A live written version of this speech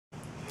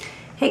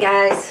Hey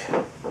guys,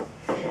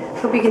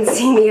 hope you can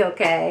see me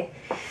okay.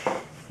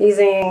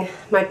 Using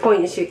my point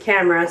and shoot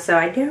camera, so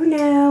I don't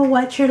know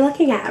what you're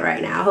looking at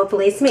right now.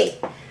 Hopefully it's me.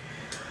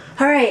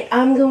 Alright,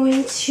 I'm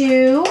going to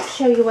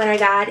show you what I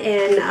got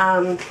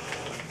in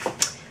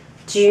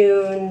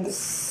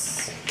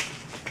June's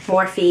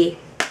Morphe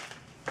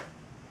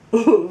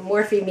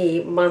Morphe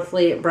Me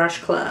Monthly Brush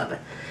Club.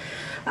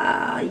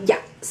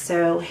 Yeah,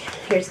 so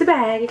here's the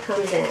bag it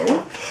comes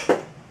in.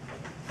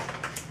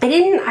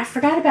 I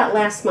forgot about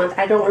last month.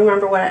 I don't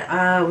remember what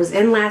was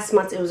in last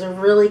month. It was a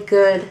really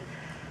good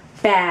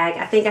bag.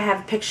 I think I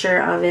have a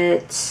picture of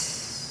it,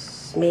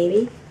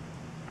 maybe.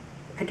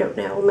 I don't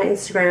know. On my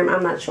Instagram,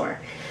 I'm not sure.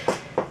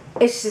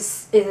 It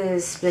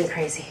has been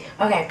crazy.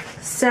 Okay,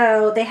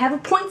 so they have a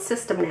point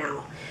system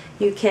now.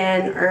 You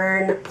can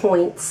earn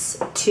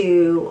points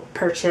to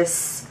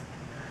purchase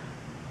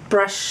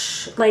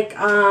brush, like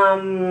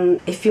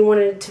if you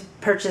wanted to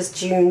purchase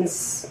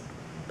June's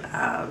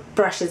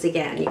brushes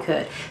again, you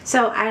could.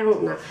 So I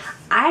don't know.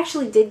 I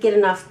actually did get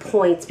enough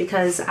points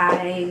because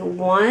I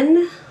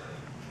won.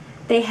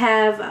 They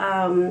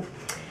have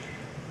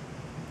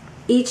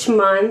each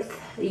month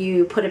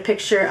you put a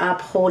picture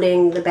up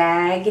holding the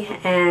bag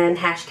and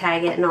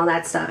hashtag it and all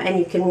that stuff, and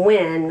you can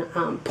win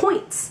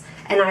points.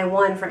 And I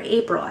won for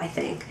April, I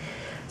think.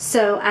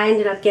 So I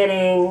ended up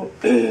getting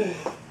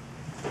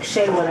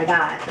show you what I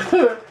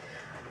got.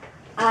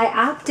 I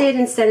opted,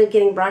 instead of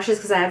getting brushes,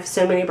 because I have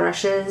so many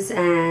brushes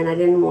and I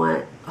didn't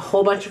want a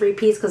whole bunch of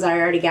repeats because I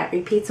already got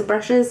repeats of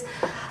brushes.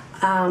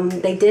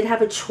 They did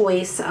have a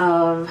choice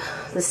of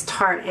this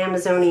Tarte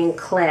Amazonian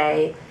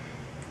Clay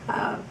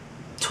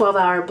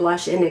 12-hour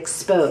blush in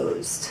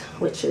exposed,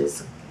 which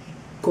is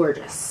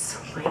gorgeous.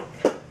 Like,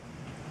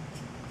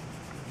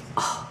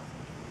 oh,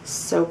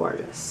 so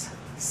gorgeous.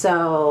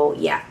 So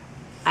yeah,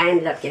 I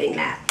ended up getting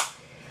that.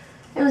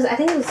 I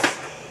think it was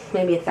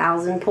maybe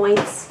 1,000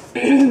 points.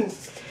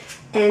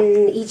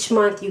 And each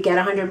month you get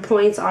 100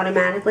 points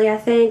automatically, I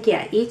think.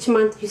 Yeah, each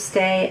month you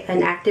stay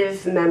an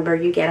active member,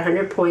 you get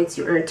 100 points.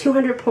 You earn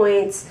 200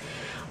 points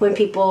when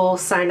people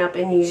sign up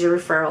and use your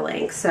referral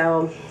link.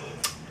 So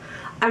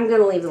I'm going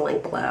to leave the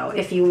link below.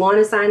 If you want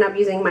to sign up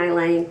using my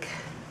link,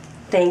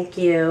 thank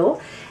you.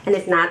 And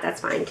if not,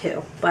 that's fine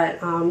too. But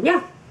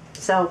yeah,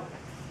 so.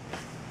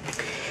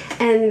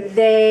 And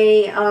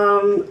they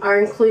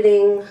are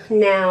including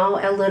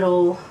now a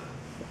little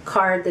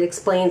card that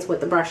explains what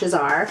the brushes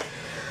are.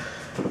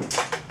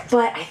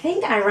 But I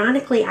think,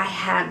 ironically, I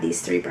have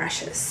these 3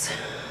 brushes.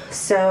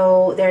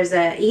 So there's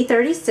a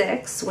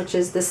E36, which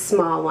is the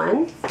small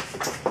one.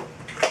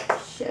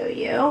 Show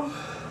you.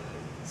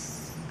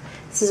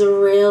 This is a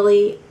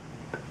really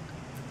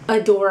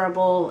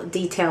adorable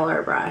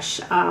detailer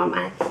brush.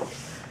 I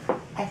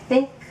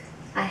think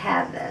I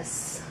have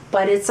this,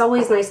 but it's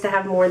always nice to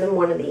have more than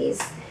one of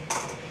these.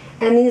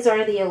 And these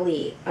are the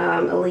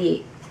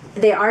Elite.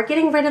 They are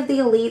getting rid of the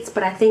Elites,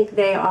 but I think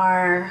they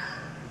are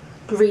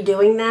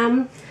redoing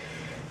them.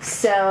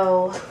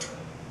 So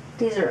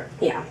these are,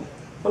 yeah,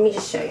 let me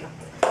just show you.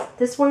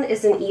 This one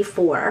is an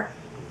E4.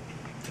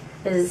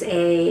 It is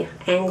a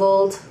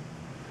angled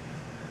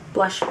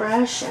blush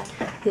brush.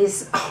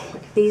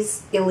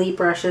 These Elite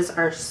brushes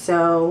are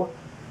so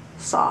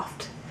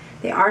soft.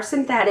 They are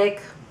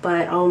synthetic,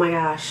 but oh my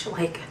gosh,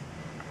 like,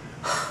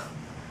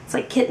 it's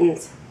like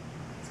kittens.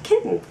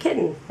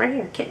 Kitten, right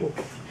here, kitten.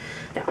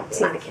 No, it's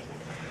not a kitten.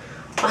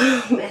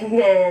 And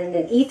then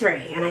an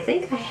E3, and I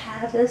think I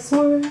have this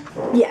one.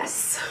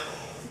 Yes,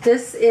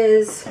 this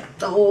is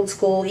the old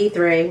school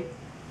E3.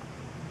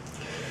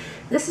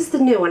 This is the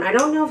new one. I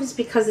don't know if it's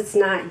because it's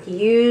not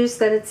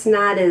used that it's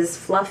not as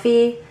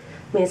fluffy.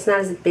 I mean, it's not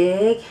as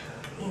big.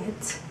 I mean,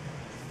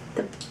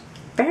 the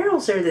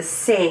barrels are the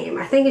same.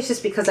 I think it's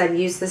just because I've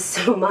used this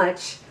so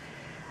much.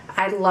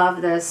 I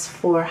love this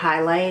for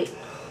highlight.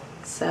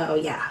 So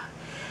yeah.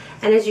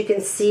 And as you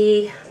can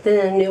see,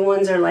 the new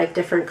ones are like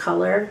different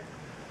color,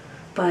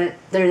 but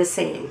they're the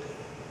same.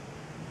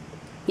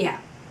 Yeah,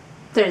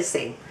 they're the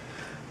same.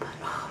 But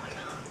oh my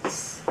god,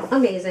 it's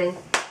amazing.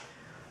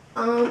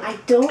 I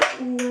don't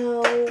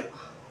know,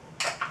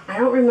 I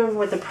don't remember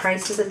what the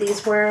prices of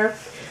these were,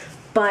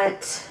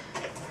 but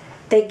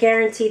they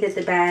guarantee that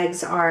the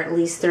bags are at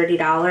least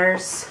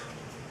 $30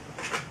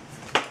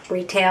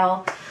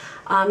 retail,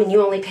 and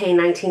you only pay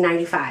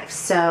 $19.95.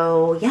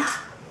 So yeah.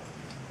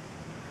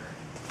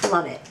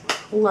 Love it.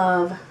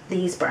 Love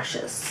these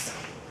brushes.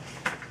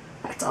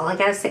 That's all I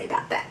gotta say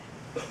about that.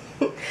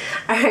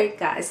 Alright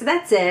guys, so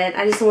that's it.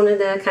 I just wanted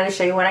to kind of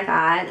show you what I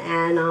got,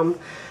 and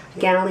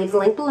again, I'll leave the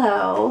link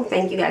below.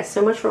 Thank you guys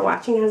so much for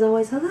watching. As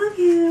always, I love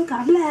you.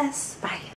 God bless. Bye.